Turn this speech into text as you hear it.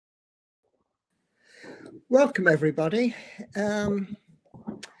Welcome, everybody.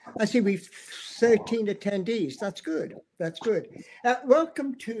 I see we've 13 attendees. That's good. That's good.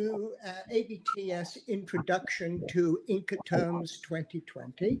 Welcome to ABTS Introduction to Incoterms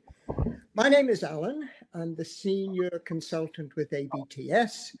 2020. My name is Alan. I'm the Senior Consultant with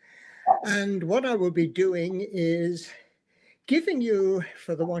ABTS. And what I will be doing is giving you,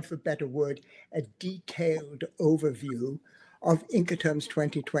 for the want of a better word, a detailed overview of Incoterms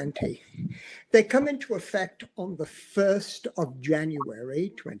 2020. They come into effect on the 1st of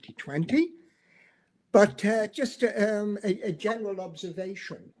January 2020, but just a general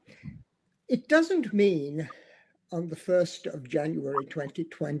observation. It doesn't mean on the 1st of January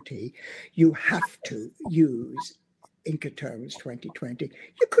 2020 you have to use Incoterms 2020.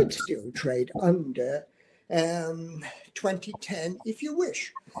 You could still trade under 2010 if you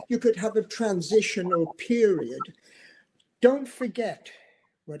wish. You could have a transitional period. Don't forget,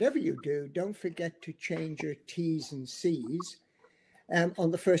 whatever you do, don't forget to change your T's and C's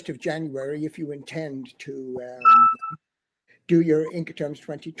on the 1st of January if you intend to do your Incoterms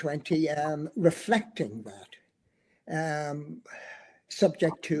 2020, reflecting that,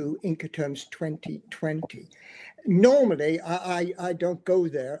 subject to Incoterms 2020. Normally, I don't go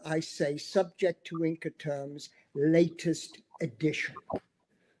there. I say subject to Incoterms latest edition.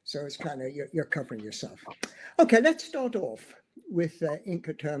 So it's kind of, you're covering yourself. Okay, let's start off with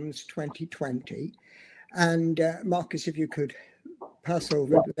Incoterms 2020. And Marcus, if you could pass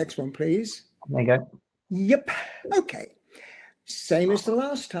over the next one, please. There you go. Yep. Okay. Same as the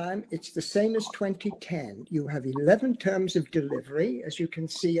last time. It's the same as 2010. You have 11 terms of delivery, as you can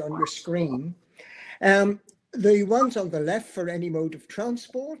see on your screen. The ones on the left for any mode of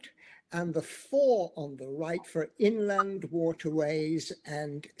transport, and the 4 on the right for inland waterways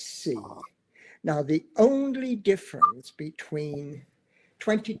and sea. Now, the only difference between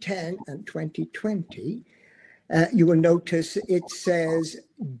 2010 and 2020, you will notice it says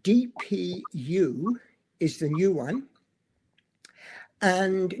DPU is the new one,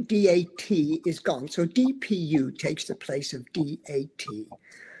 and DAT is gone. So DPU takes the place of DAT.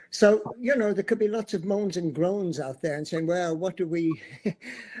 So, you know, there could be lots of moans and groans out there and saying, well, what are we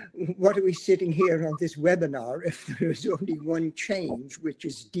sitting here on this webinar if there's only one change, which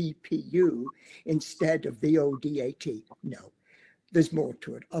is DPU instead of the old DAT? No, there's more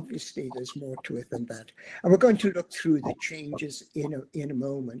to it. Obviously, there's more to it than that. And we're going to look through the changes in a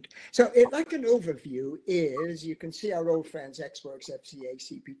moment. So like an overview is, you can see our old friends, XWorks, FCA,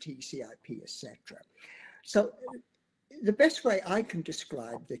 CPT, CIP, etc. So the best way I can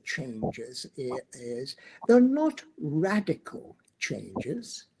describe the changes is they're not radical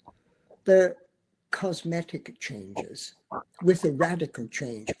changes. They're cosmetic changes with a radical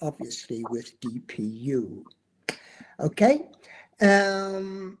change, obviously, with DPU. Okay.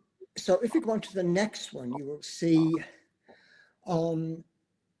 So if you go on to the next one, you will see on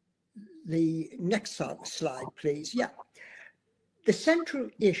the next slide, please. Yeah. The central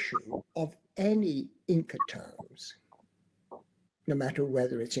issue of any Incoterms, no matter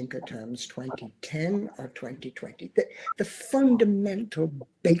whether it's Incoterms 2010 or 2020, the fundamental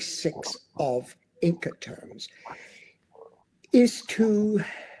basics of Incoterms is to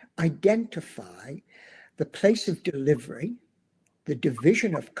identify the place of delivery, the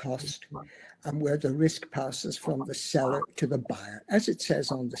division of cost, and where the risk passes from the seller to the buyer, as it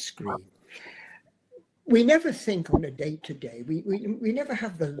says on the screen. We never think on a day-to-day. We never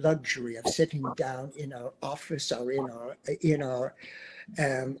have the luxury of sitting down in our office or in our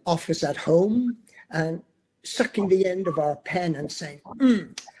office at home and sucking the end of our pen and saying,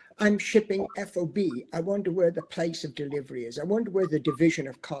 I'm shipping FOB. I wonder where the place of delivery is. I wonder where the division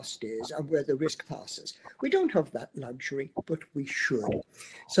of cost is and where the risk passes. We don't have that luxury, but we should.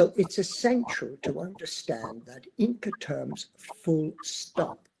 So it's essential to understand that Incoterms full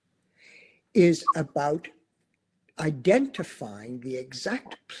stop is about identifying the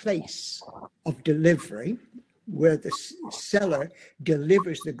exact place of delivery where the seller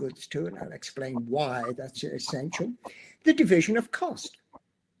delivers the goods to, and I'll explain why that's essential. The division of cost.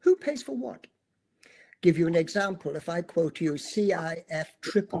 Who pays for what? Give you an example. If I quote you CIF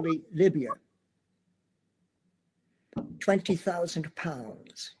Tripoli, Libya,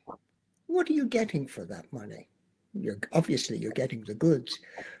 £20,000. What are you getting for that money? Obviously you're getting the goods,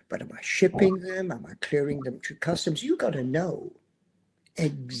 but am I shipping them? Am I clearing them through customs? You got to know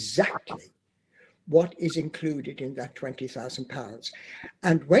exactly what is included in that £20,000.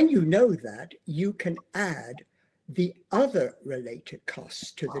 And when you know that, you can add the other related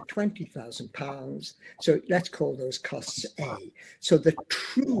costs to the £20,000. So let's call those costs A. So the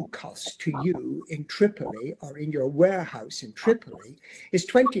true cost to you in Tripoli or in your warehouse in Tripoli is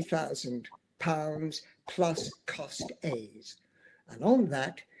 £20,000 plus cost A's. And on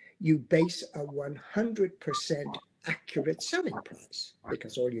that, you base a 100% accurate selling price,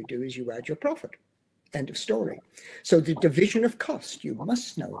 because all you do is you add your profit. End of story. So the division of cost, you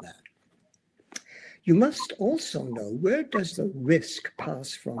must know that. You must also know, where does the risk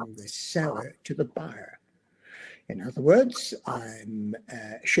pass from the seller to the buyer? In other words, I'm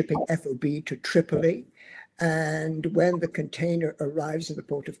shipping FOB to Tripoli, and when the container arrives in the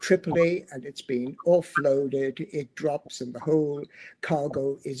port of Tripoli and it's being offloaded, it drops and the whole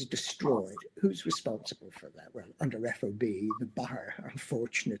cargo is destroyed. Who's responsible for that? Well, under FOB, the buyer,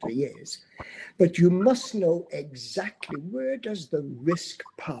 unfortunately, is. But you must know exactly where does the risk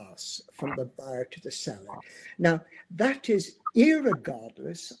pass from the buyer to the seller. Now, that is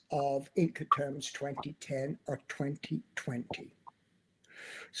irregardless of Incoterms 2010 or 2020.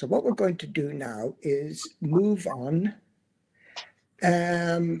 So what we're going to do now is move on.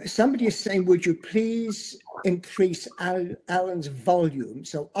 Somebody is saying, would you please increase Alan's volume?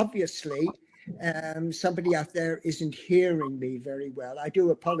 So obviously, somebody out there isn't hearing me very well. I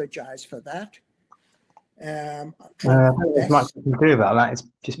do apologize for that. There's much you can do about that. It's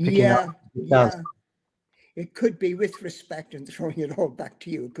just picking up. Yeah. It could be, with respect and throwing it all back to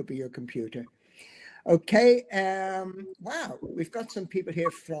you, it could be your computer. Okay, wow, we've got some people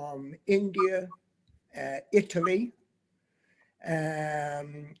here from India, Italy,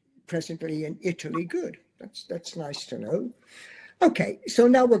 presently in Italy. Good, that's nice to know. Okay, so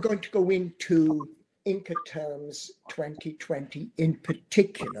now we're going to go into Incoterms 2020 in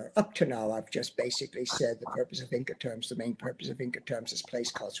particular. Up to now, I've just basically said the purpose of Incoterms, the main purpose of Incoterms is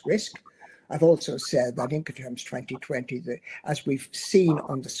place, cost, risk. I've also said that Incoterms 2020, as we've seen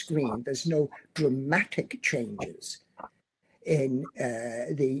on the screen, there's no dramatic changes in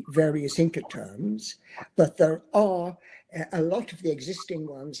the various Incoterms, but there are a lot of the existing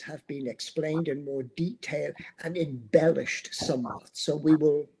ones have been explained in more detail and embellished somewhat. So we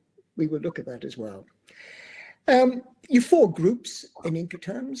will look at that as well. You four groups in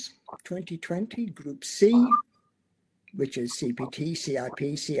Incoterms 2020. Group C, which is CPT,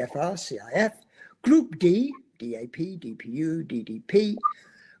 CIP, CFR, CIF. Group D, DAP, DPU, DDP.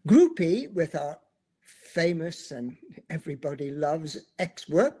 Group E, with our famous and everybody loves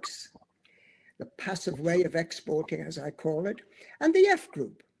Ex-Works, the passive way of exporting, as I call it. And the F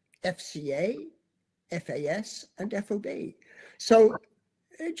group, FCA, FAS, and FOB. So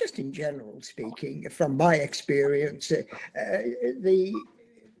just in general speaking, from my experience, the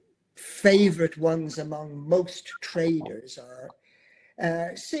favorite ones among most traders are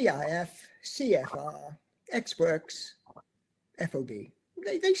CIF, CFR, Ex-Works, FOB.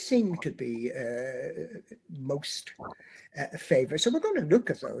 They seem to be most favored. So we're going to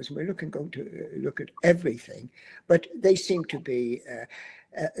look at those. We're going to look at everything, but they seem to be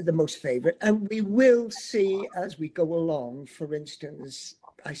the most favorite. And we will see as we go along. For instance,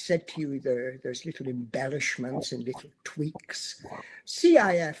 I said to you there's little embellishments and little tweaks.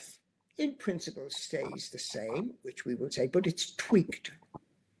 CIF in principle stays the same, which we will say, but it's tweaked.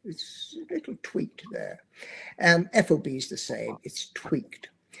 It's a little tweaked there. FOB is the same, it's tweaked.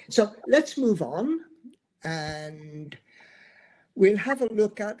 So let's move on and we'll have a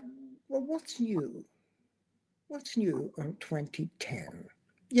look at, well, what's new? What's new on 2010?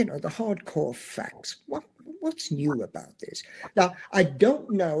 You know, the hardcore facts. What's new about this? Now, I don't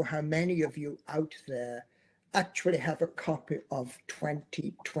know how many of you out there actually have a copy of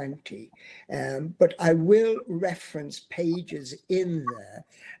 2020, but I will reference pages in there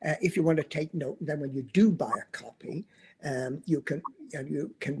if you want to take note. And then when you do buy a copy, you can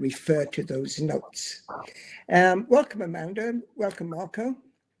refer to those notes. Welcome, Amanda. Welcome, Marco.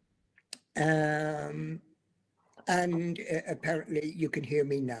 And apparently you can hear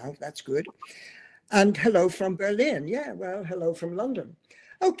me now. That's good. And hello from Berlin. Yeah, well, hello from London.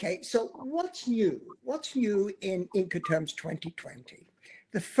 Okay, so what's new? What's new in Incoterms 2020?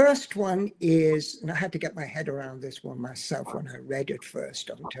 The first one is, and I had to get my head around this one myself when I read it first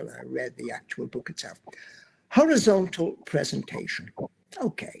until I read the actual book itself. Horizontal presentation.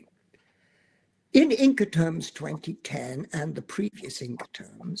 Okay. In Incoterms 2010 and the previous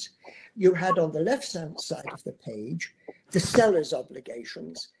Incoterms, you had on the left-hand side of the page the seller's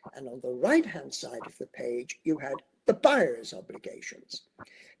obligations, and on the right-hand side of the page, you had the buyer's obligations.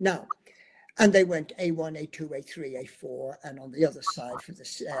 Now, and they went A1, A2, A3, A4, and on the other side for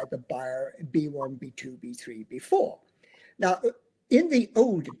the buyer, B1, B2, B3, B4. Now, in the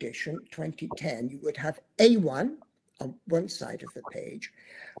old edition, 2010, you would have A1 on one side of the page,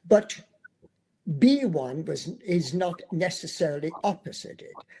 but B1 is not necessarily opposite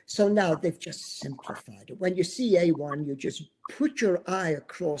it. So now they've just simplified it. When you see A1, you just put your eye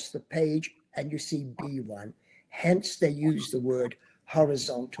across the page and you see B1. Hence, they use the word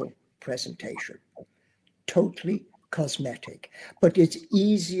horizontal presentation. Totally cosmetic, but it's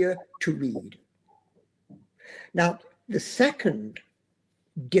easier to read. Now, the second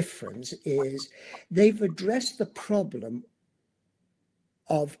difference is they've addressed the problem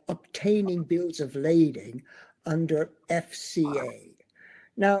of obtaining bills of lading under FCA.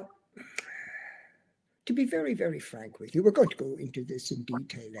 Now, to be very, very frank with you, we're going to go into this in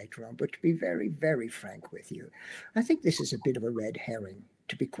detail later on, but to be very, very frank with you, I think this is a bit of a red herring,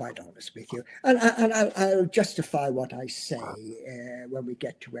 to be quite honest with you. And I'll justify what I say when we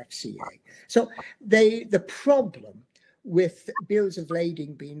get to FCA. So the problem with bills of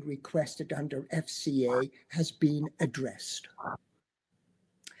lading being requested under FCA has been addressed.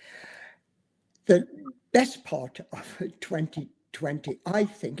 The best part of 2020, I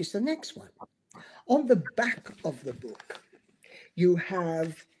think, is the next one. On the back of the book, you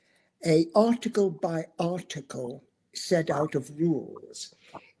have an article by article set out of rules.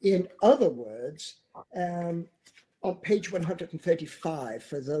 In other words, on page 135,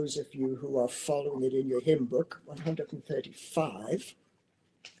 for those of you who are following it in your hymn book, 135,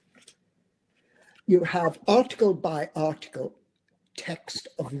 you have article by article text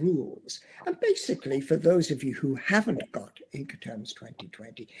of rules. And basically, for those of you who haven't got Incoterms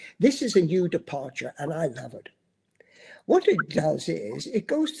 2020, this is a new departure, and I love it. What it does is it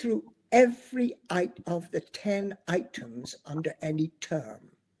goes through every of the 10 items under any term.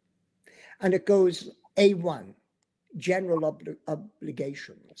 And it goes A1, general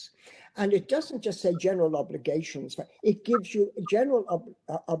obligations. And it doesn't just say general obligations, it gives you general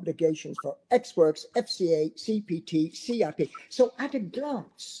obligations for X Works, FCA, CPT, CIP. So at a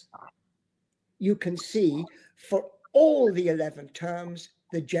glance, you can see for all the 11 terms,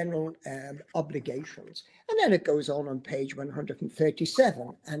 the general obligations. And then it goes on page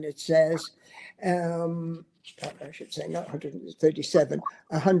 137, and it says, I should say not 137,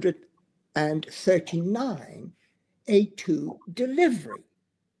 139, A2 delivery.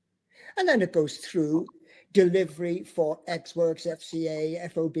 And then it goes through delivery for X Works, FCA,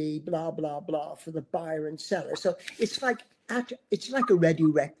 FOB, blah, blah, blah, for the buyer and seller. So it's like a ready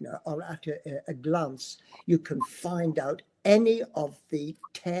reckoner, or at a glance, you can find out any of the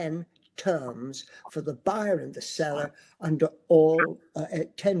 10 terms for the buyer and the seller under all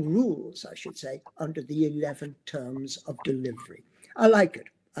 10 rules, I should say, under the 11 terms of delivery. I like it.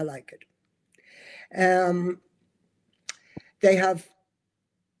 I like it. They have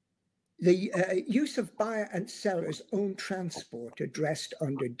the use of buyer and seller's own transport addressed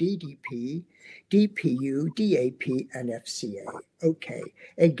under DDP, DPU, DAP, and FCA. Okay,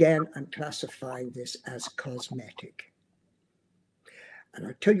 again, I'm classifying this as cosmetic. And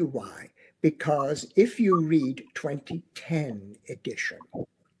I'll tell you why. Because if you read 2010 edition,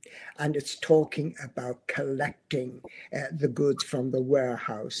 and it's talking about collecting the goods from the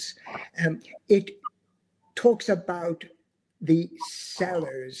warehouse, it talks about the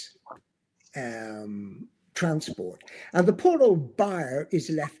seller's transport, and the poor old buyer is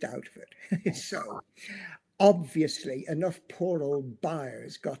left out of it. So obviously enough poor old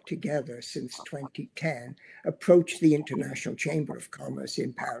buyers got together since 2010, approached the International Chamber of Commerce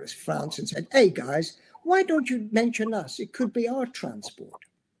in Paris, France, and said, hey guys, why don't you mention us? It could be our transport.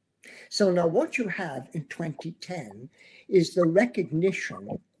 So now what you have in 2010 is the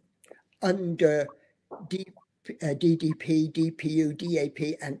recognition under DDP, DPU,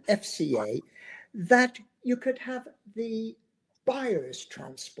 DAP, and FCA that you could have the buyer's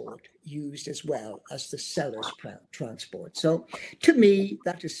transport used as well as the seller's transport. So to me,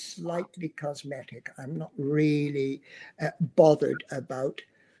 that is slightly cosmetic. I'm not really bothered about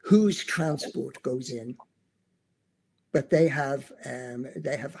whose transport goes in, but they have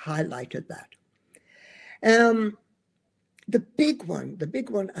highlighted that. The big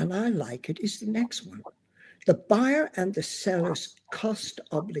one, and I like it, is the next one. The buyer and the seller's cost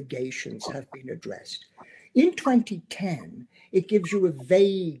obligations have been addressed. In 2010, it gives you a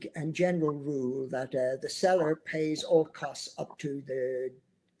vague and general rule that the seller pays all costs up to the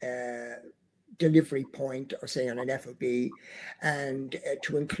delivery point, or say on an FOB, and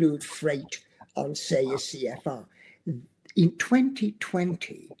to include freight on, say, a CFR. In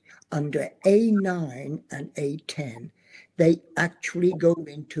 2020, under A9 and A10, they actually go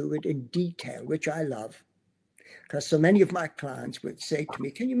into it in detail, which I love. Because so many of my clients would say to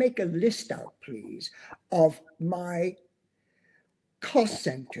me, can you make a list out, please, of my cost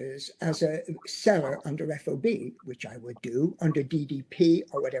centers as a seller under FOB, which I would do, under DDP,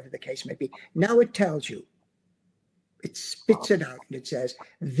 or whatever the case may be. Now it tells you, it spits it out, and it says,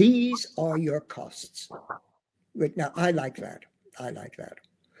 these are your costs. Now, I like that. I like that.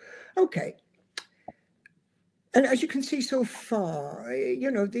 Okay. And as you can see so far,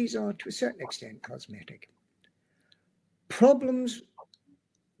 you know, these are to a certain extent cosmetic. Problems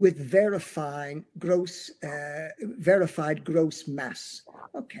with verified gross mass.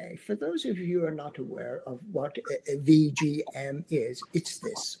 Okay, for those of you who are not aware of what a VGM is, it's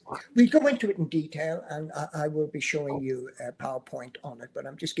this. We go into it in detail, and I will be showing you a PowerPoint on it, but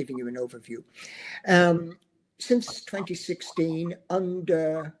I'm just giving you an overview. Since 2016,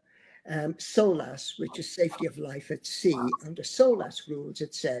 under SOLAS, which is Safety of Life at Sea, under SOLAS rules,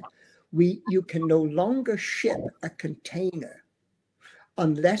 it said, you can no longer ship a container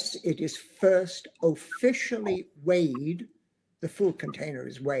unless it is first officially weighed, the full container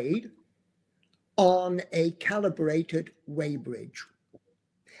is weighed, on a calibrated weighbridge.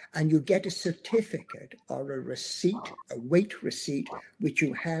 And you get a certificate or a receipt, a weight receipt, which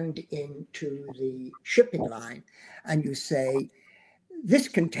you hand into the shipping line, and you say, this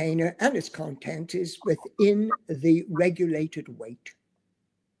container and its content is within the regulated weight.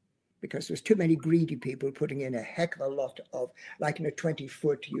 Because there's too many greedy people putting in a heck of a lot of, like in a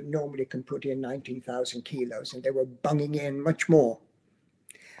 20-foot, you normally can put in 19,000 kilos, and they were bunging in much more,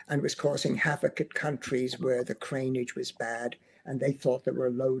 and was causing havoc at countries where the craneage was bad, and they thought they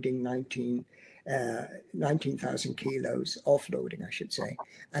were loading 19,000 kilos, offloading, I should say,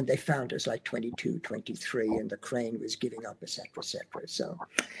 and they found it was like 22, 23, and the crane was giving up, etc., etc. So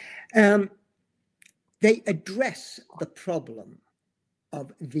they address the problem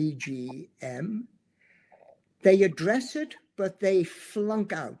of VGM. They address it, but they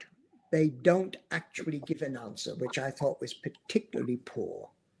flunk out. They don't actually give an answer, which I thought was particularly poor.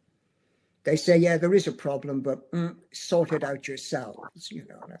 They say, yeah, there is a problem, but sort it out yourselves, you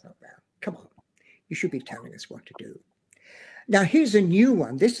know. And I thought, well, come on, you should be telling us what to do. Now, here's a new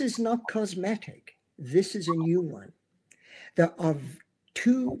one. This is not cosmetic. This is a new one. There are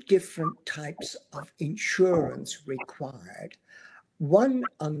two different types of insurance required, one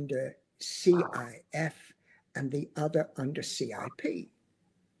under CIF and the other under CIP.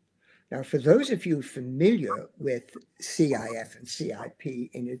 Now, for those of you familiar with CIF and CIP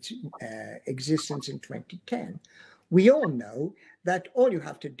in its existence in 2010, we all know that all you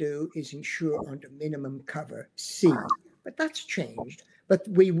have to do is insure under minimum cover C, but that's changed, but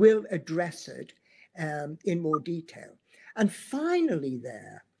we will address it in more detail. And finally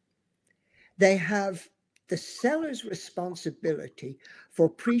they have the seller's responsibility for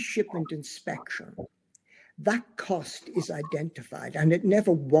pre-shipment inspection. That cost is identified, and it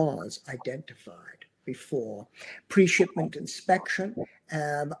never was identified before. Pre-shipment inspection,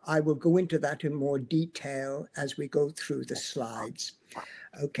 I will go into that in more detail as we go through the slides.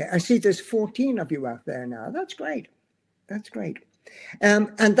 Okay, I see there's 14 of you out there now. That's great. That's great.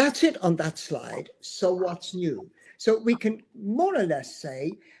 And that's it on that slide. So what's new? So we can more or less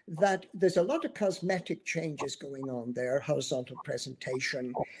say that there's a lot of cosmetic changes going on there, horizontal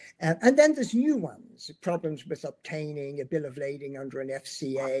presentation, and then there's new ones, problems with obtaining a bill of lading under an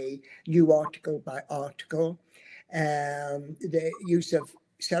FCA, new article by article, the use of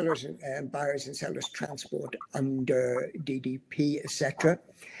sellers and buyers and sellers transport under DDP, etc.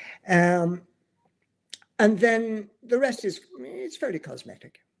 And then the rest is, it's fairly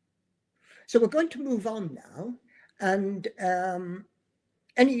cosmetic. So we're going to move on now. And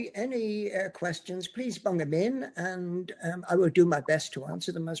any questions, please bung them in, and I will do my best to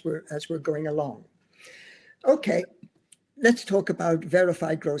answer them as we're going along. Okay, let's talk about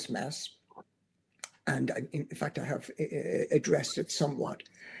verified gross mass. And in fact, I have addressed it somewhat.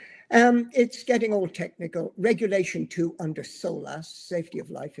 It's getting all technical. Regulation 2 under SOLAS, Safety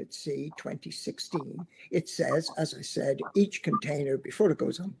of Life at Sea, 2016. It says, as I said, each container before it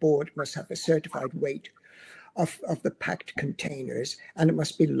goes on board must have a certified weight of the packed containers, and it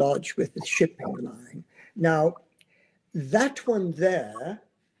must be lodged with the shipping line. Now, that one there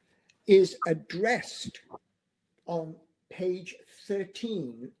is addressed on page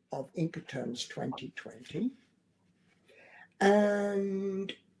 13 of Incoterms 2020,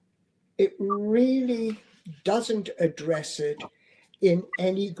 and it really doesn't address it in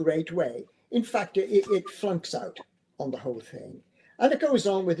any great way. In fact, it flunks out on the whole thing. And it goes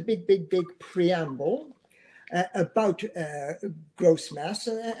on with a big preamble about gross mass,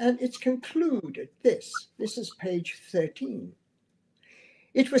 and it's concluded this is page 13.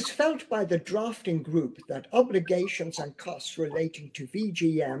 It was felt by the drafting group that obligations and costs relating to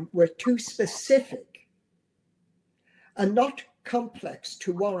VGM were too specific and not complex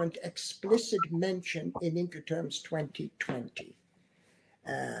to warrant explicit mention in Incoterms 2020.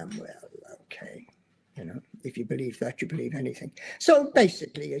 Well, okay. You know, if you believe that, you believe anything. So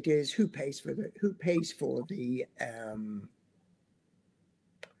basically, it is who pays for the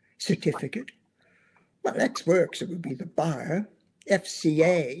certificate. Well, Ex Works, it would be the buyer.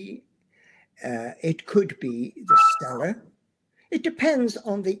 FCA, it could be the seller. It depends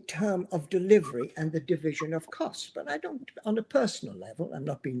on the term of delivery and the division of costs. But I don't, on a personal level, I'm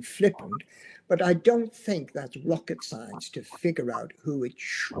not being flippant, but I don't think that's rocket science to figure out who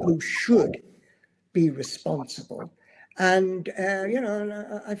should be responsible. And,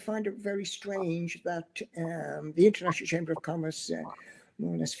 I find it very strange that the International Chamber of Commerce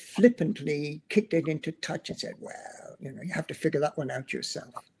more or less flippantly kicked it into touch and said, well, you have to figure that one out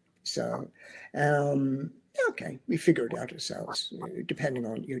yourself. So, okay, we figure it out ourselves, depending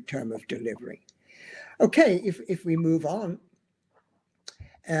on your term of delivery. Okay, if we move on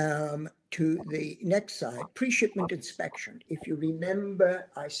to the next slide, pre-shipment inspection. If you remember,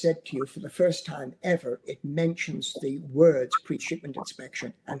 I said to you for the first time ever, it mentions the words pre-shipment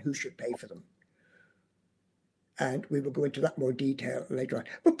inspection and who should pay for them. And we will go into that more detail later on.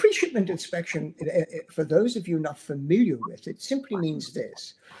 But pre-shipment inspection, for those of you not familiar with it, simply means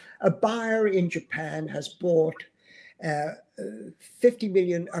this. A buyer in Japan has bought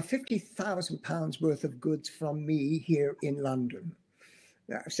 50,000 pounds worth of goods from me here in London.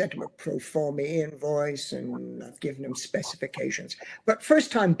 I've sent him a pro forma invoice and I've given him specifications. But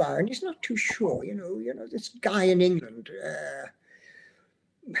first-time buyer, and he's not too sure, this guy in England,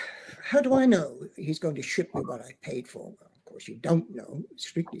 how do I know he's going to ship me what I paid for? Well, of course, you don't know,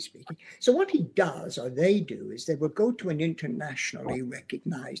 strictly speaking. So what he does, or they do, is they will go to an internationally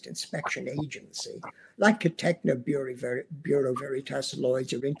recognized inspection agency, like Catechna, Bureau Veritas,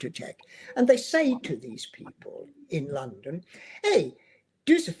 Lloyds, or Intertech, and they say to these people in London, hey,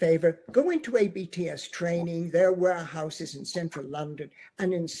 do us a favor, go into ABTS training, their warehouses in central London,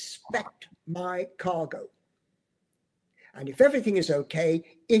 and inspect my cargo. And if everything is okay,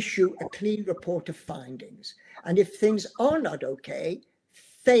 issue a clean report of findings. And if things are not okay,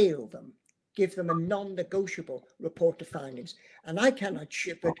 fail them. Give them a non-negotiable report of findings. And I cannot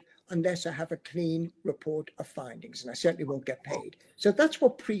ship it unless I have a clean report of findings. And I certainly won't get paid. So that's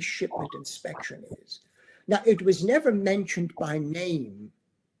what pre-shipment inspection is. Now, it was never mentioned by name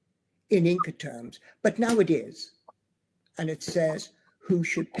in Incoterms, but now it is. And it says who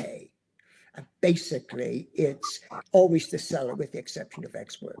should pay. And basically, it's always the seller with the exception of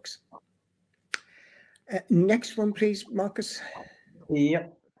Ex Works. Next one, please, Marcus.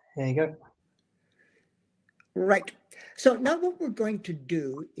 Yep, there you go. Right. So now what we're going to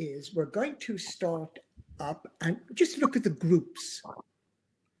do is we're going to start up and just look at the groups,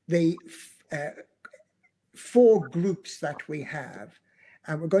 the 4 groups that we have.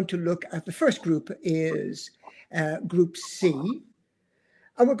 And we're going to look at the first group is Group C.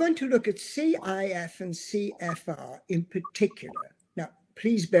 And we're going to look at CIF and CFR in particular. Now,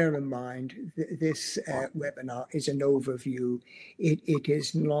 please bear in mind this webinar is an overview. It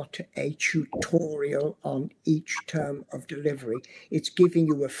is not a tutorial on each term of delivery. It's giving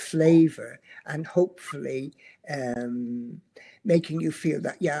you a flavor and hopefully making you feel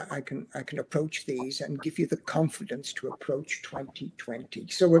that, yeah, I can approach these and give you the confidence to approach 2020.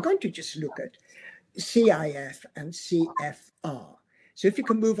 So we're going to just look at CIF and CFR. So if you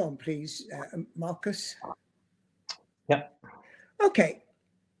can move on, please, Marcus. Yep. Okay.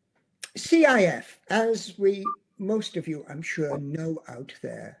 CIF, as most of you, I'm sure, know out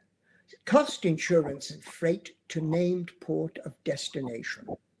there, cost insurance and freight to named port of destination.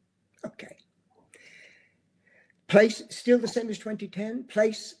 Okay. Place, still the same as 2010,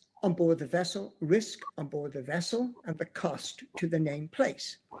 place on board the vessel, risk on board the vessel, and the cost to the named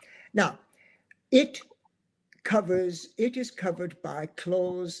place. Now, it is covered by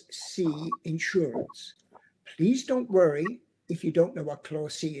Clause C insurance. Please don't worry if you don't know what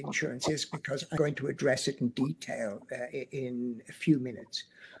Clause C insurance is, because I'm going to address it in detail in a few minutes.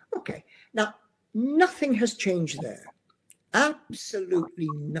 Okay, now nothing has changed there. Absolutely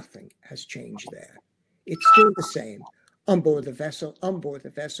nothing has changed there. It's still the same. On board the vessel,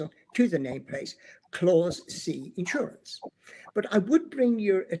 to the named place, Clause C insurance. But I would bring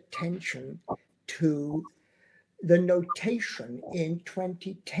your attention to the notation in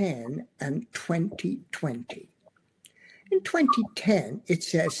 2010 and 2020. In 2010, it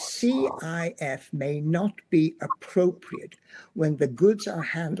says CIF may not be appropriate when the goods are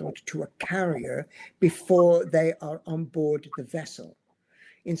handled to a carrier before they are on board the vessel.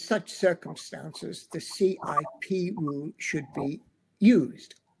 In such circumstances, the CIP rule should be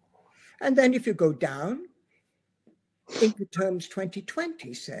used. And then if you go down, Incoterms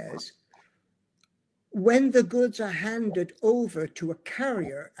 2020 says, when the goods are handed over to a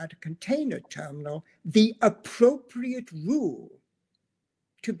carrier at a container terminal, the appropriate rule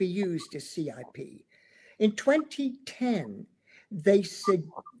to be used is CIP. In 2010, they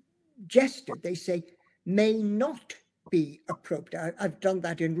suggested, they say, may not be appropriate. I've done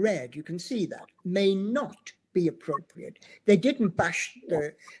that in red. You can see that. May not be appropriate. They didn't bash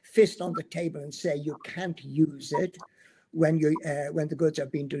the fist on the table and say you can't use it when the goods are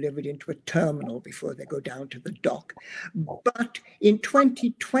being delivered into a terminal before they go down to the dock. But in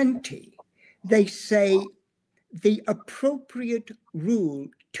 2020, they say the appropriate rule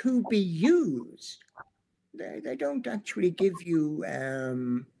to be used. They don't actually give you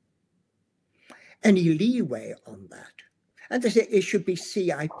any leeway on that. And they say it should be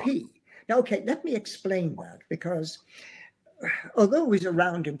CIP. Now, okay, let me explain that, because although it was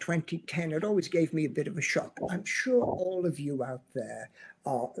around in 2010, it always gave me a bit of a shock. I'm sure all of you out there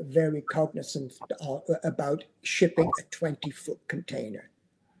are very cognizant about shipping a 20-foot container.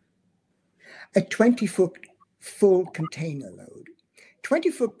 A 20-foot full container load.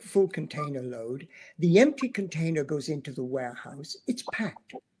 20-foot full container load, the empty container goes into the warehouse, it's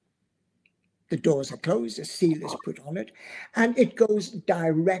packed. The doors are closed, a seal is put on it, and it goes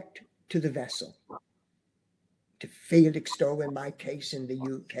direct to the vessel. To Felixstowe, in my case, in the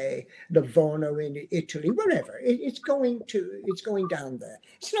UK, Livorno in Italy, wherever. It's going down there.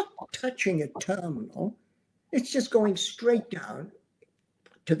 It's not touching a terminal. It's just going straight down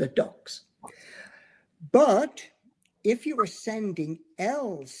to the docks. But if you were sending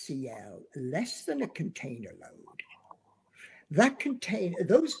LCL, less than a container load,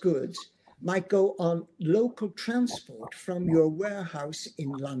 those goods might go on local transport from your warehouse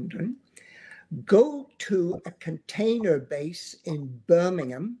in London, go to a container base in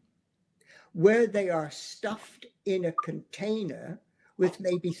Birmingham, where they are stuffed in a container with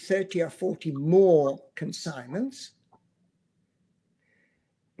maybe 30 or 40 more consignments.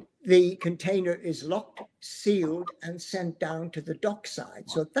 The container is locked, sealed, and sent down to the dockside.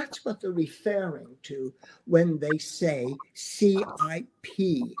 So that's what they're referring to when they say CIP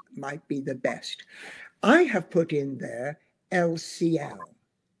might be the best. I have put in there LCL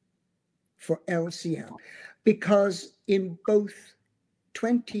for LCL, because in both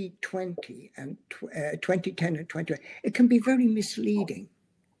 2020 and 2010 and 2020, it can be very misleading,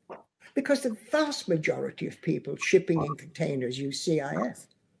 because the vast majority of people shipping in containers use CIF.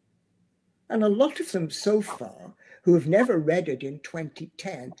 And a lot of them so far who have never read it in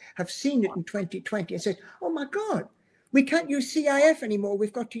 2010 have seen it in 2020 and said, oh my God, we can't use CIF anymore,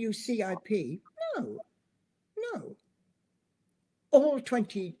 we've got to use CIP. No. All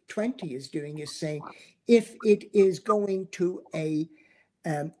 2020 is doing is saying, if it is going to a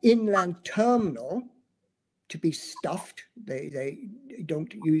inland terminal to be stuffed, they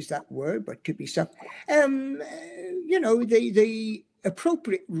don't use that word, but to be stuffed, the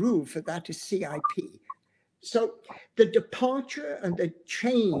appropriate rule for that is CIP. So the departure and the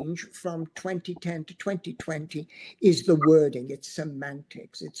change from 2010 to 2020 is the wording, it's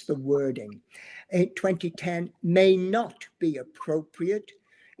semantics, it's the wording. In 2010 may not be appropriate.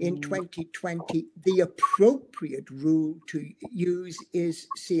 In 2020, the appropriate rule to use is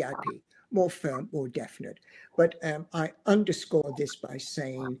CIP, more firm, more definite. But I underscore this by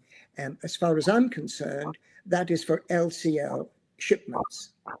saying, as far as I'm concerned, that is for LCL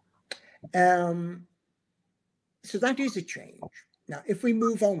shipments. So that is a change. Now, if we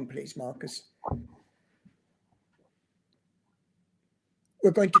move on, please, Marcus.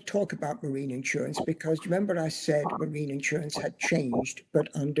 We're going to talk about marine insurance, because remember I said marine insurance had changed, but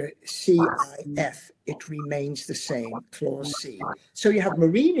under CIF, it remains the same, clause C. So you have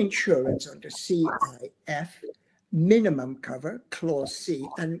marine insurance under CIF, minimum cover, clause C,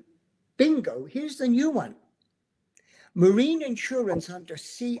 and bingo, here's the new one. Marine insurance under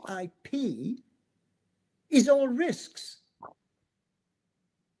CIP is all risks.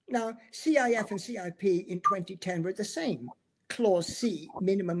 Now, CIF and CIP in 2010 were the same. Clause C,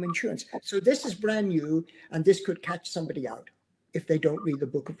 minimum insurance. So this is brand new, and this could catch somebody out if they don't read the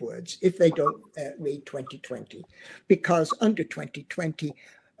book of words, if they don't read 2020. Because under 2020,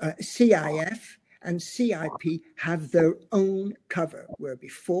 CIF and CIP have their own cover, where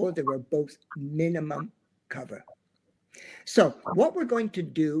before they were both minimum cover. So what we're going to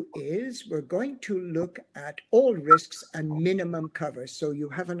do is we're going to look at all risks and minimum cover, so you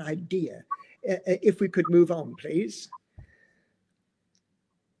have an idea. If we could move on, please.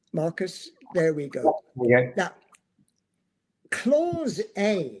 Marcus, there we go. Yeah. Now, clause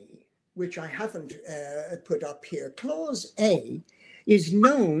A, which I haven't put up here, clause A is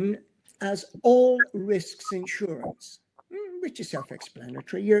known as all risks insurance, which is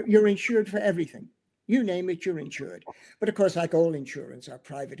self-explanatory. You're insured for everything. You name it, you're insured. But of course, like all insurance, our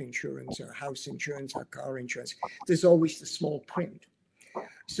private insurance, our house insurance, our car insurance, there's always the small print.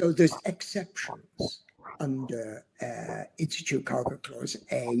 So there's exceptions. under Institute Cargo Clause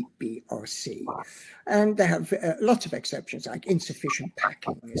A, B, or C. And they have lots of exceptions like insufficient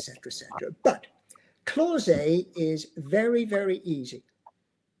packing, etc., etc. But Clause A is very, very easy.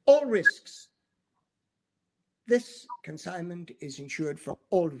 All risks. This consignment is insured for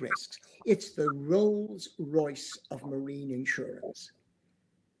all risks. It's the Rolls-Royce of marine insurance.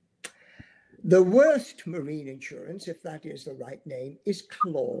 The worst marine insurance, if that is the right name, is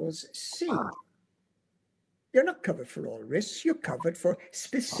Clause C. You're not covered for all risks. You're covered for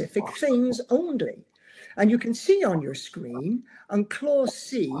specific things only. And you can see on your screen, on Clause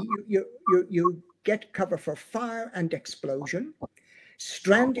C, you get cover for fire and explosion,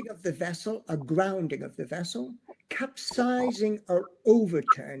 stranding of the vessel or grounding of the vessel, capsizing or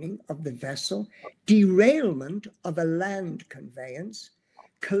overturning of the vessel, derailment of a land conveyance,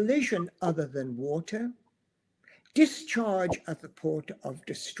 collision other than water, discharge at the port of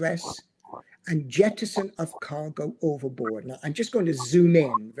distress, and jettison of cargo overboard. Now, I'm just going to zoom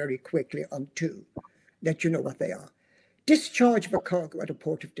in very quickly on two, let you know what they are. Discharge of a cargo at a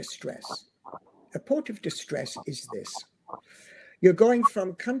port of distress. A port of distress is this. You're going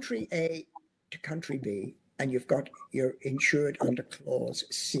from country A to country B, and you're insured under Clause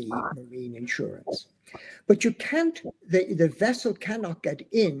C, marine insurance. But you can't, the vessel cannot get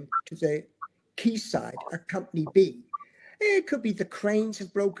in to the quayside at company B. It could be the cranes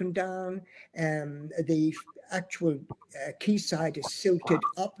have broken down, the actual quayside is silted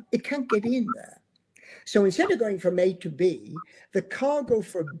up. It can't get in there. So instead of going from A to B, the cargo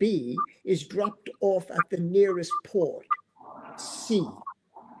for B is dropped off at the nearest port, C.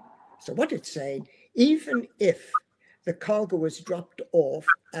 So what it's saying, even if the cargo was dropped off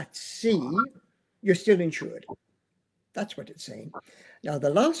at C, you're still insured. That's what it's saying. Now, the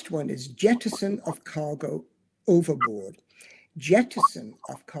last one is jettison of cargo overboard. Jettison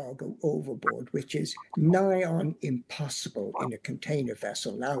of cargo overboard, which is nigh on impossible in a container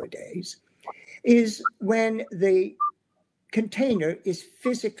vessel nowadays, is when the container is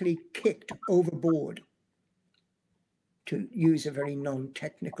physically kicked overboard, to use a very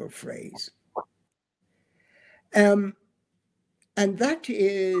non-technical phrase. And that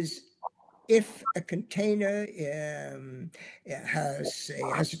is if a container has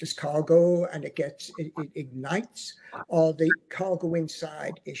a hazardous cargo and it ignites, or the cargo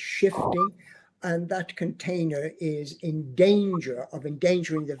inside is shifting, and that container is in danger of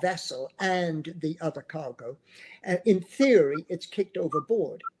endangering the vessel and the other cargo. In theory, it's kicked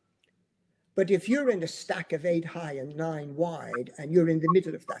overboard. But if you're in a stack of 8 high and 9 wide, and you're in the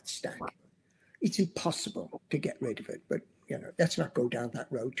middle of that stack, it's impossible to get rid of it. But let's not go down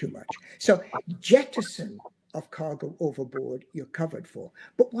that road too much. So jettison of cargo overboard, you're covered for.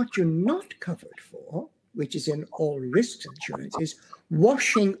 But what you're not covered for, which is in all risks insurance, is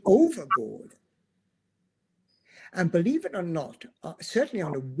washing overboard. And believe it or not, certainly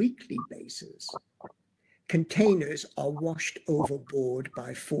on a weekly basis, containers are washed overboard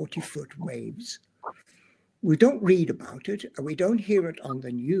by 40-foot waves. We don't read about it, and we don't hear it on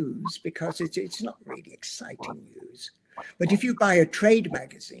the news because it's not really exciting news. But if you buy a trade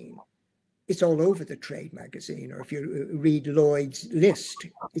magazine, it's all over the trade magazine. Or if you read Lloyd's list,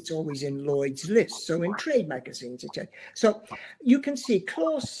 it's always in Lloyd's list. So in trade magazines, etc. So you can see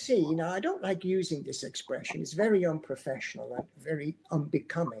Clause C. Now, I don't like using this expression. It's very unprofessional and very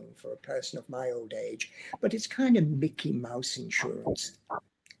unbecoming for a person of my old age. But it's kind of Mickey Mouse insurance,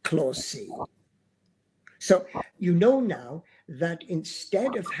 Clause C. So you know now that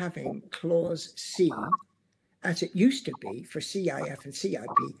instead of having Clause C, as it used to be for CIF and CIP,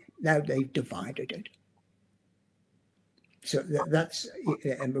 now they've divided it. So that's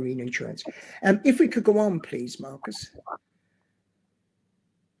marine insurance. If we could go on, please, Marcus.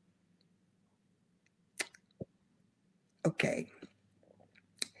 Okay.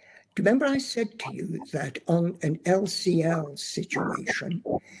 Do you remember I said to you that on an LCL situation,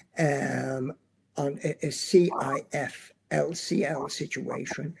 on a CIF LCL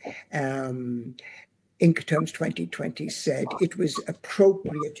situation, Incoterms 2020 said it was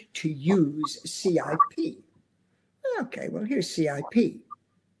appropriate to use CIP. Okay, well, here's CIP.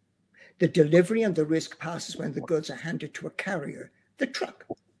 The delivery and the risk passes when the goods are handed to a carrier, the truck.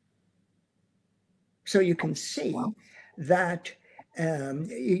 So you can see that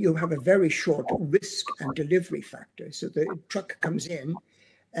you have a very short risk and delivery factor. So the truck comes in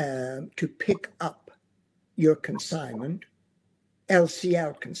to pick up your consignment,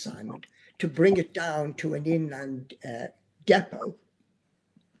 LCL consignment, to bring it down to an inland depot.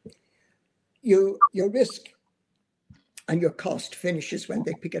 Your risk and your cost finishes when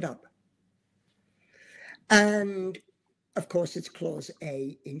they pick it up. And of course, it's Clause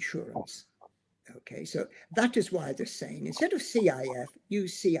A insurance. Okay, so that is why they're saying instead of CIF,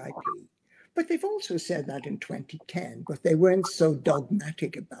 use CIP. But they've also said that in 2010, but they weren't so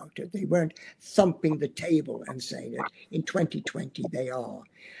dogmatic about it. They weren't thumping the table and saying it. In 2020, they are.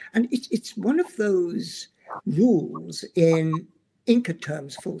 And it's one of those rules in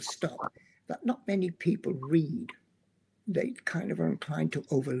Incoterms, full stop, that not many people read. They kind of are inclined to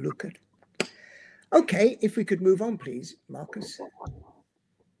overlook it. Okay, if we could move on, please, Marcus.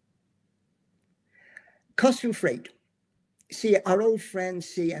 Custom freight. See, our old friend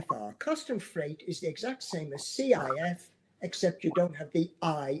CFR. Custom freight is the exact same as CIF, except you don't have the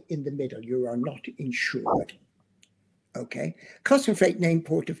I in the middle. You are not insured. Okay. Custom freight, name,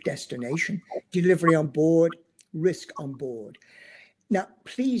 port of destination, delivery on board, risk on board. Now,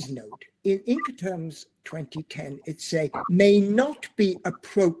 please note, in Incoterms 2010, it say may not be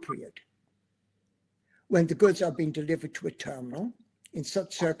appropriate when the goods are being delivered to a terminal. In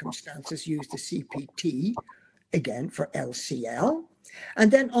such circumstances, use the CPT, again for LCL. And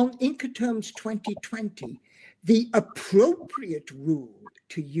then on Incoterms 2020, the appropriate rule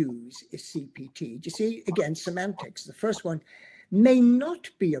to use is CPT. Do you see, again, semantics. The first one may not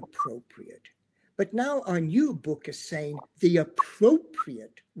be appropriate, but now our new book is saying the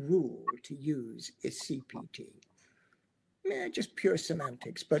appropriate rule to use is CPT. Yeah, just pure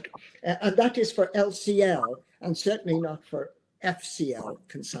semantics, but and that is for LCL and certainly not for FCL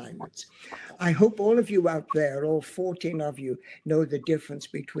consignments. I hope all of you out there, all 14 of you, know the difference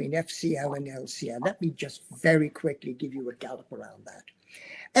between FCL and LCL. Let me just very quickly give you a gallop around that.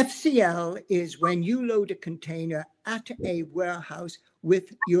 FCL is when you load a container at a warehouse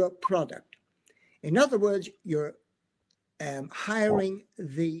with your product. In other words, you're hiring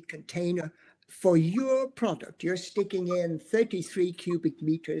the container for your product. You're sticking in 33 cubic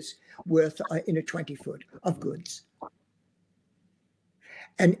meters worth in a 20-foot of goods.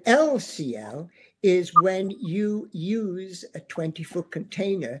 An LCL is when you use a 20-foot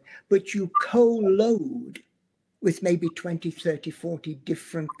container, but you co-load with maybe 20, 30, 40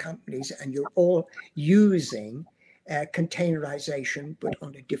 different companies, and you're all using containerization, but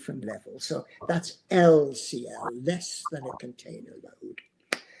on a different level. So that's LCL, less than a container load.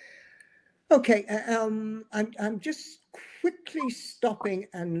 Okay, I'm just quickly stopping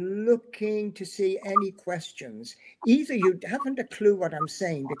and looking to see any questions. Either you haven't a clue what I'm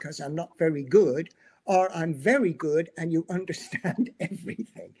saying because I'm not very good, or I'm very good and you understand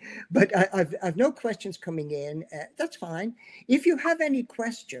everything. But I've no questions coming in. That's fine. If you have any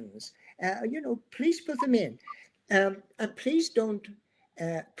questions, please put them in. And please don't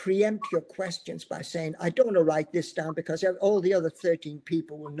preempt your questions by saying, I don't want to write this down because all the other 13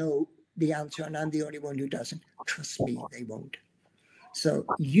 people will know the answer and I'm the only one who doesn't. Trust me, they won't. So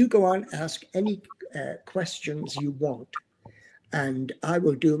you go on, ask any questions you want, and I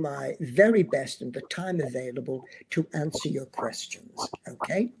will do my very best in the time available to answer your questions.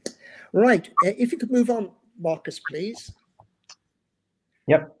 Okay? Right. If you could move on, Marcus, please.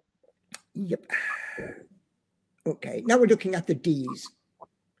 Yep. Yep. Okay. Now we're looking at the Ds.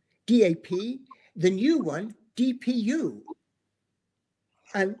 DAP, the new one, DPU,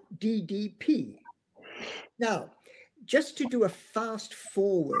 and DDP. Now, just to do a fast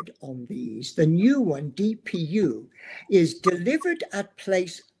forward on these, the new one, DPU, is delivered at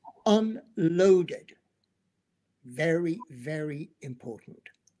place unloaded. Very, very important.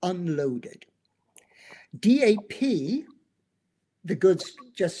 Unloaded. DAP, the goods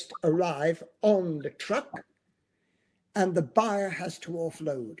just arrive on the truck and the buyer has to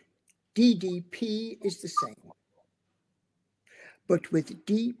offload. DDP is the same. But with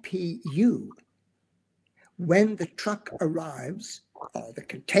DPU, when the truck arrives, or the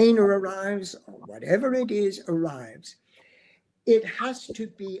container arrives, or whatever it is arrives, it has to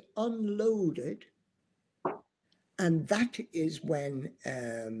be unloaded, and that is when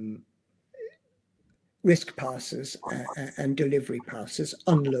risk passes and delivery passes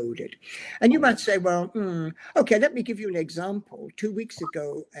unloaded. And you might say, well, okay, let me give you an example. 2 weeks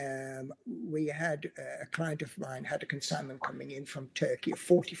ago, we had a client of mine had a consignment coming in from Turkey, a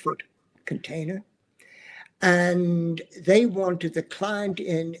 40-foot container. And the client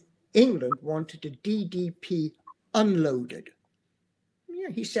in England wanted a DDP unloaded. Yeah,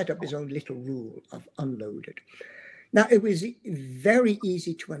 he set up his own little rule of unloaded. Now, it was very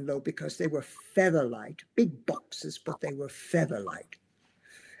easy to unload because they were feather light, big boxes, but they were feather light.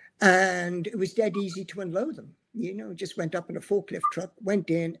 And it was dead easy to unload them. Just went up in a forklift truck, went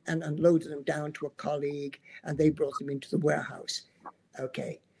in and unloaded them down to a colleague, and they brought them into the warehouse.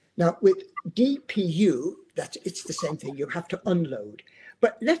 Okay. Now, with DPU, it's the same thing. You have to unload.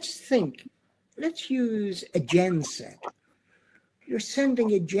 But let's use a genset. you're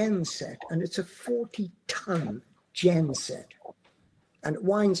sending a gen set, and it's a 40-ton gen set, and it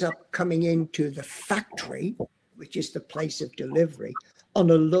winds up coming into the factory, which is the place of delivery, on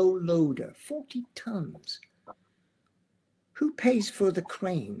a low loader, 40 tons. Who pays for the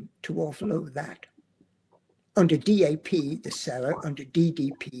crane to offload that? Under DAP, the seller; under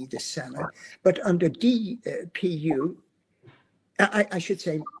DDP, the seller. But under DPU, I should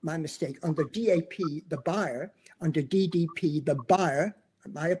say, my mistake, under DAP, the buyer; under DDP, the buyer,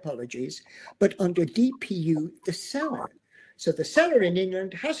 my apologies, but under DPU, the seller. So the seller in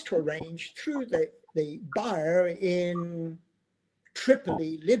England has to arrange through the buyer in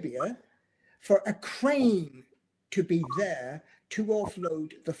Tripoli, Libya, for a crane to be there to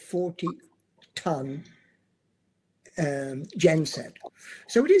offload the 40-ton gen set.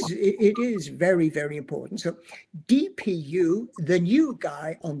 So it is very, very important. So DPU, the new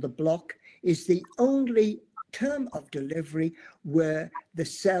guy on the block, is the only term of delivery where the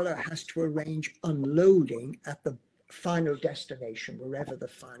seller has to arrange unloading at the final destination, wherever the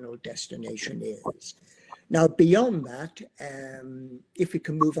final destination is. Now, beyond that, if we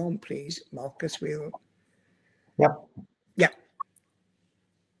can move on, please, Marcus, we'll... Yep. Yeah.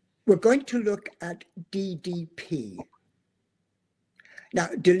 We're going to look at DDP. Now,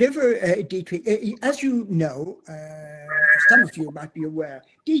 deliver DDP, as you know, some of you might be aware,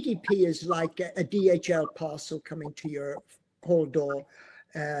 DDP is like a DHL parcel coming to your hall door,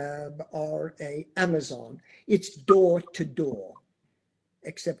 or a Amazon. It's door to door,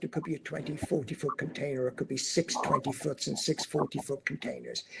 except it could be a 20, 40-foot container, or it could be 6 20-foots and 6 40-foot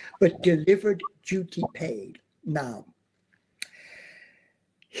containers, but delivered, duty paid. Now,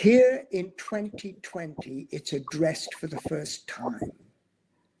 here in 2020, it's addressed for the first time.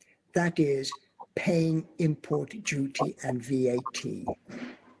 That is paying import duty and VAT.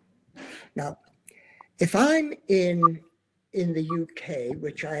 Now, if I'm in the UK,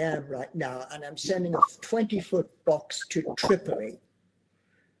 which I am right now, and I'm sending a 20-foot box to Tripoli,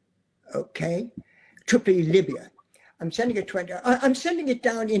 okay, Tripoli, Libya. I'm sending it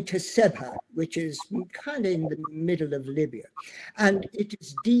down into Sebha, which is kind of in the middle of Libya, and it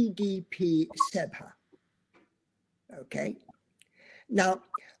is DDP Sebha. Okay. Now,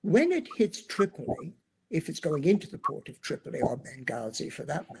 when it hits Tripoli, if it's going into the port of Tripoli or Benghazi for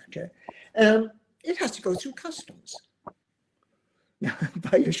that matter, it has to go through customs. Now,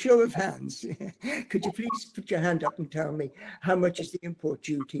 by a show of hands, could you please put your hand up and tell me how much is the import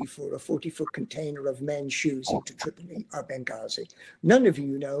duty for a 40-foot container of men's shoes into Tripoli or Benghazi? None of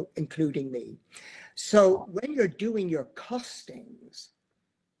you know, including me. So when you're doing your costings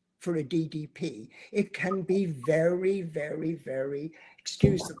for a DDP, it can be very, very, very,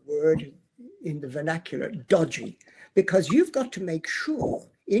 excuse the word in the vernacular, dodgy, because you've got to make sure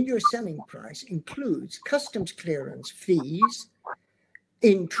in your selling price includes customs clearance fees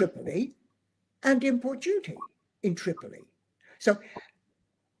in Tripoli and import duty in Tripoli. So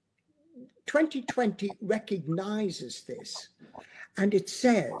 2020 recognizes this, and it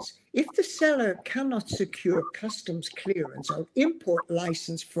says if the seller cannot secure customs clearance or import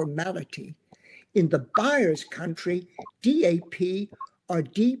license formality in the buyer's country, DAP or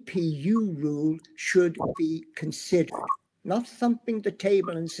DPU rule should be considered. Not thumping the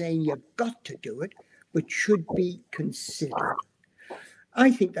table and saying you've got to do it, but should be considered. I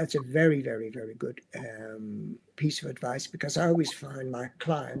think that's a very, very, very good piece of advice, because I always find my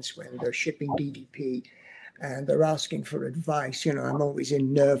clients, when they're shipping DDP and they're asking for advice, you know, I'm always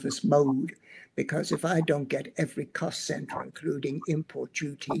in nervous mode, because if I don't get every cost center, including import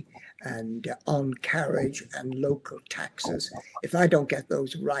duty and on carriage and local taxes, if I don't get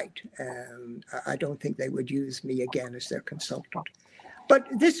those right, I don't think they would use me again as their consultant. But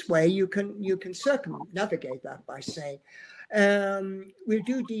this way you can circumnavigate that by saying, we'll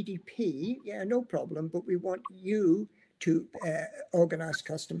do DDP, yeah, no problem, but we want you to organize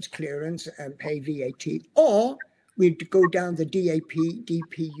customs clearance and pay VAT, or we'd go down the DAP,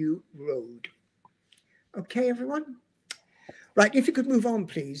 DPU road. Okay, everyone? Right, if you could move on,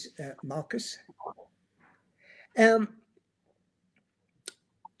 please, Marcus.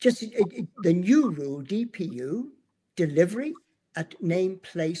 Just the new rule, DPU, delivery at name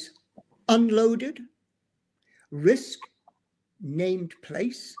place unloaded, risk named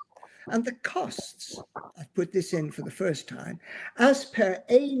place, and the costs, I've put this in for the first time, as per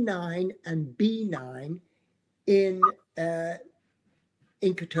A9 and B9 in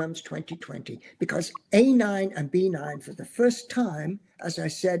Incoterms 2020, because A9 and B9 for the first time, as I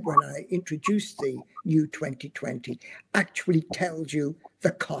said when I introduced the new 2020, actually tells you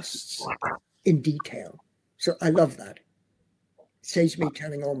the costs in detail. So I love that. It saves me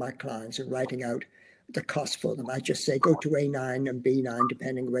telling all my clients and writing out the cost for them. I just say go to A9 and B9,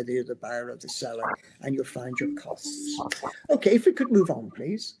 depending whether you're the buyer or the seller, and you'll find your costs. Okay, if we could move on,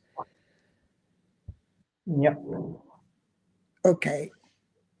 please. Yep. Okay,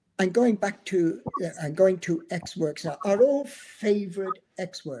 I'm going to XWorks now. Our old favorite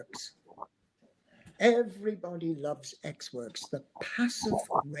XWorks. Everybody loves XWorks, the passive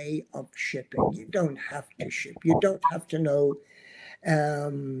way of shipping. You don't have to ship. You don't have to know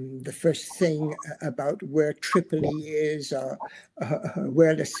the first thing about where Tripoli is or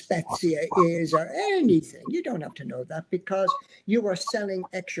where La Spezia is or anything. You don't have to know that because you are selling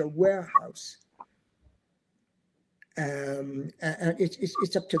extra warehouse. And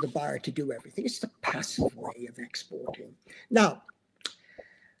it's up to the buyer to do everything. It's the passive way of exporting. Now,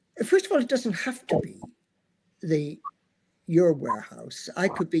 first of all, it doesn't have to be your warehouse. I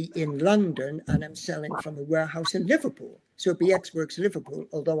could be in London and I'm selling from a warehouse in Liverpool. So it'd be XWorks Liverpool,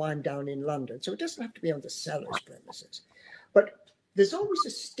 although I'm down in London. So it doesn't have to be on the seller's premises. But there's always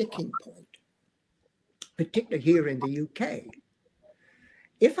a sticking point, particularly here in the UK.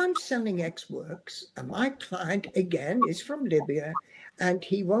 If I'm selling XWorks and my client, again, is from Libya and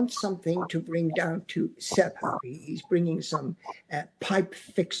he wants something to bring down to Sepha, he's bringing some pipe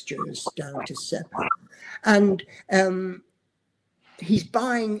fixtures down to Sepha, and he's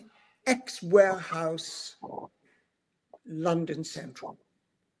buying X warehouse London Central.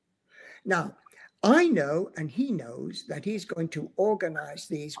 Now, I know and he knows that he's going to organize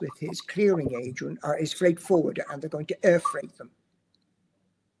these with his clearing agent or his freight forwarder, and they're going to air freight them.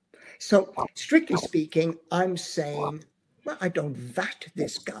 So strictly speaking, I'm saying, well, I don't VAT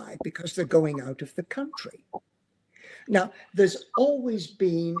this guy because they're going out of the country. Now, there's always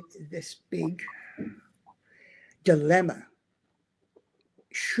been this big dilemma.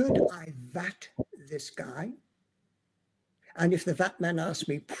 Should I VAT this guy? And if the VAT man asks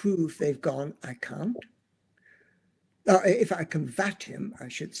me, prove they've gone, I can't. If I can VAT him, I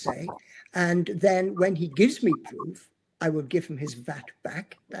should say. And then when he gives me proof, I will give him his VAT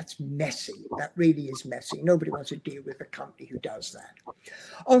back. That's messy. That really is messy. Nobody wants to deal with a company who does that.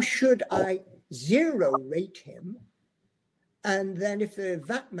 Or should I zero rate him? And then if the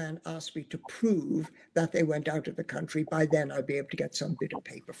VAT man asks me to prove that they went out of the country, by then I'll be able to get some bit of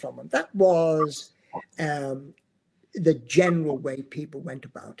paper from them. That was the general way people went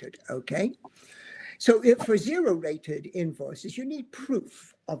about it, okay? So if for zero-rated invoices, you need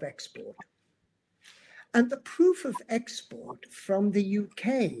proof of export. And the proof of export from the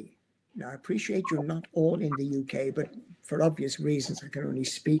UK, now I appreciate you're not all in the UK, but for obvious reasons, I can only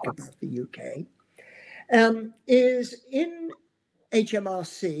speak about the UK, is in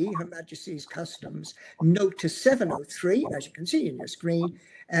HMRC, Her Majesty's Customs, Note to 703, as you can see in your screen.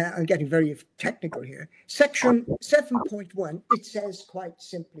 I'm getting very technical here. Section 7.1, it says quite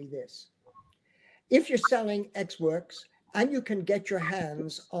simply this. If you're selling XWorks and you can get your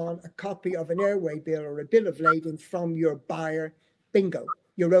hands on a copy of an airway bill or a bill of lading from your buyer, bingo,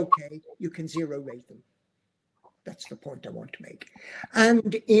 you're okay, you can zero rate them. That's the point I want to make.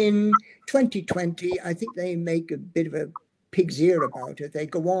 And in 2020, I think they make a bit of a pig's ear about it. They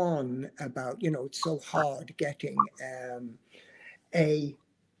go on about, you know, it's so hard getting a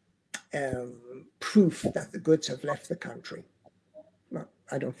proof that the goods have left the country. Well,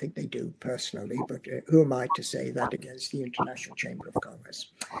 I don't think they do personally, but who am I to say that against the International Chamber of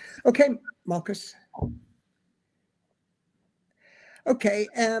Commerce? Okay, Marcus. Okay,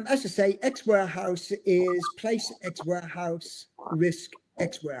 as I say, X warehouse is place X warehouse, risk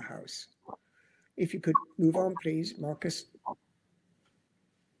X warehouse. If you could move on, please, Marcus.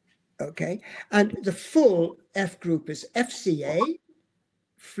 Okay, and the full F group is FCA,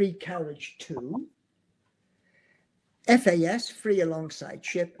 free carriage to, FAS, free alongside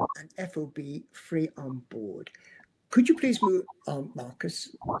ship, and FOB, free on board. Could you please move on,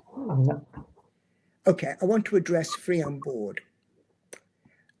 Marcus? No. Okay, I want to address free on board.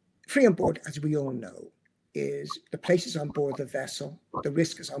 Free on board, as we all know, is the places on board the vessel, the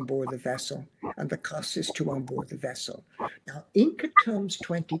risk is on board the vessel, and the cost is to on board the vessel. Now, Incoterms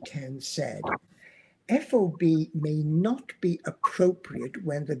 2010 said, FOB may not be appropriate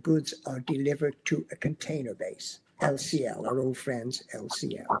when the goods are delivered to a container base, LCL, our old friends,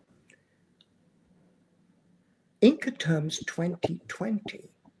 LCL. Incoterms 2020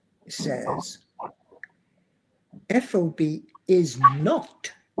 says, FOB is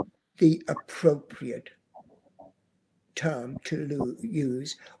not the appropriate term to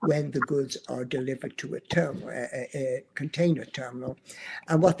use when the goods are delivered to a terminal, a container terminal.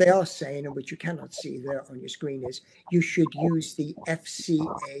 And what they are saying, and which you cannot see there on your screen, is you should use the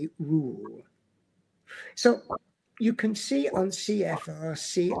FCA rule. So you can see on CFR,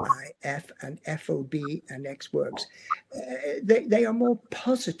 CIF, and FOB and XWorks, they are more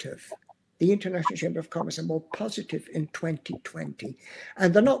positive. The International Chamber of Commerce are more positive in 2020.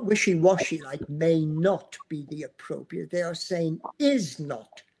 And they're not wishy-washy like may not be the appropriate. They are saying is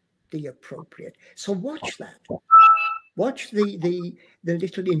not the appropriate. So watch that. Watch the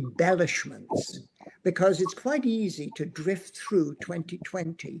little embellishments, because it's quite easy to drift through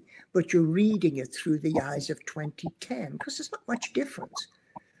 2020, but you're reading it through the eyes of 2010, because there's not much difference.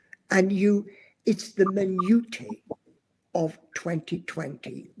 And it's the minutiae of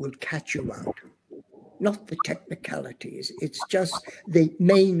 2020 will catch you out, not the technicalities. It's just the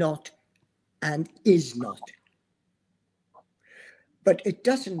may not and is not. But it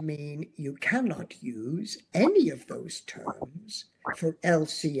doesn't mean you cannot use any of those terms for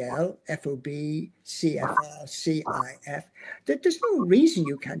LCL, FOB, CFR, CIF. There's no reason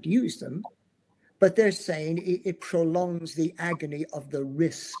you can't use them, but they're saying it prolongs the agony of the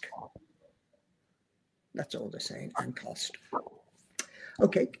risk. That's all they're saying, and cost.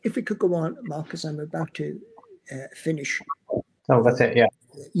 Okay, if we could go on, Marcus, I'm about to finish. Oh, that's it, yeah.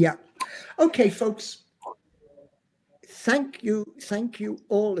 Yeah. Okay, folks. Thank you,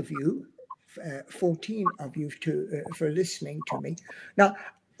 all of you, 14 of you, for listening to me. Now,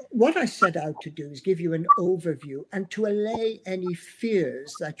 what I set out to do is give you an overview and to allay any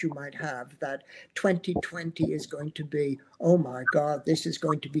fears that you might have that 2020 is going to be, oh my God, this is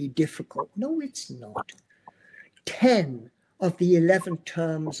going to be difficult. No, it's not. 10 of the 11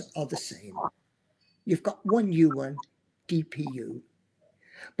 terms are the same. You've got one new one, DPU.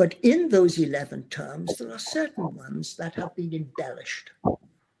 But in those 11 terms, there are certain ones that have been embellished.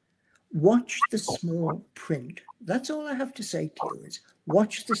 Watch the small print. That's all I have to say to you is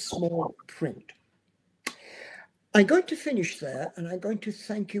watch the small print. I'm going to finish there, and I'm going to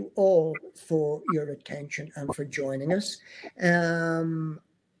thank you all for your attention and for joining us.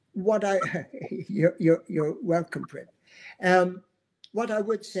 You're welcome, Brit. What I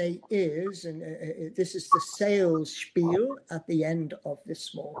would say is, and this is the sales spiel at the end of this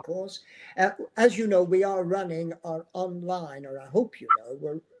small course. As you know, we are running our online, or I hope you know,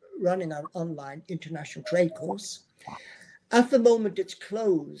 we're running our online international trade course. At the moment, it's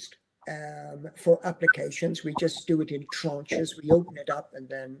closed for applications. We just do it in tranches. We open it up and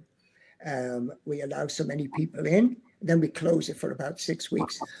then we allow so many people in. Then we close it for about 6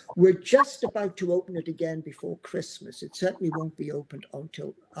 weeks. We're just about to open it again before Christmas. It certainly won't be opened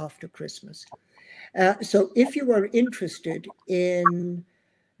until after Christmas. So if you are interested in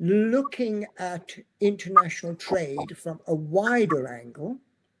looking at international trade from a wider angle,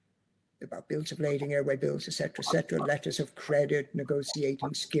 about bills of lading, airway bills, etc., letters of credit,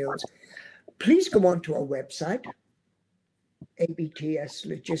 negotiating skills, please go on to our website,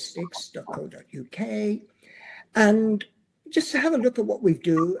 abtslogistics.co.uk, and just have a look at what we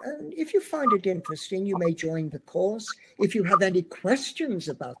do. And if you find it interesting, you may join the course. If you have any questions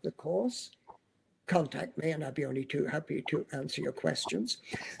about the course, contact me and I'll be only too happy to answer your questions.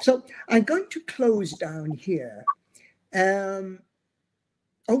 So I'm going to close down here.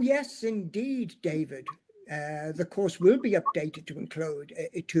 Oh, yes, indeed, David. The course will be updated to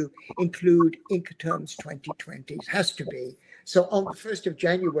include Incoterms 2020. It has to be. So on the 1st of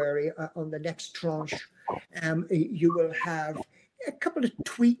January, on the next tranche, you will have a couple of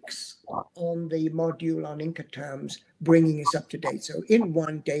tweaks on the module on Incoterms, bringing us up to date. So in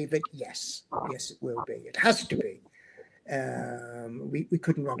one, David, yes, it will be. It has to be. We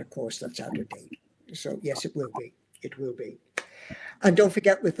couldn't run a course that's out of date. So yes, it will be. It will be. And don't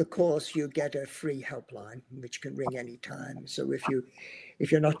forget, with the course, you get a free helpline, which can ring any time. So if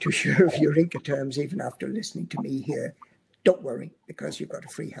you're not too sure of your Incoterms, even after listening to me here, don't worry, because you've got a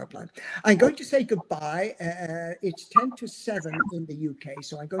free helpline. I'm going to say goodbye. It's 10 to 7 in the UK,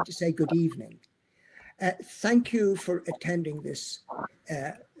 so I'm going to say good evening. Thank you for attending this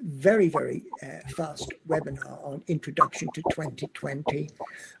very, very fast webinar on Introduction to 2020.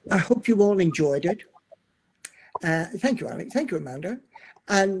 I hope you all enjoyed it. Thank you, Ali. Thank you, Amanda.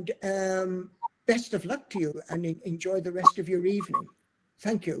 And best of luck to you, and enjoy the rest of your evening.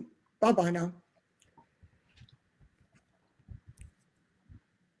 Thank you. Bye-bye now.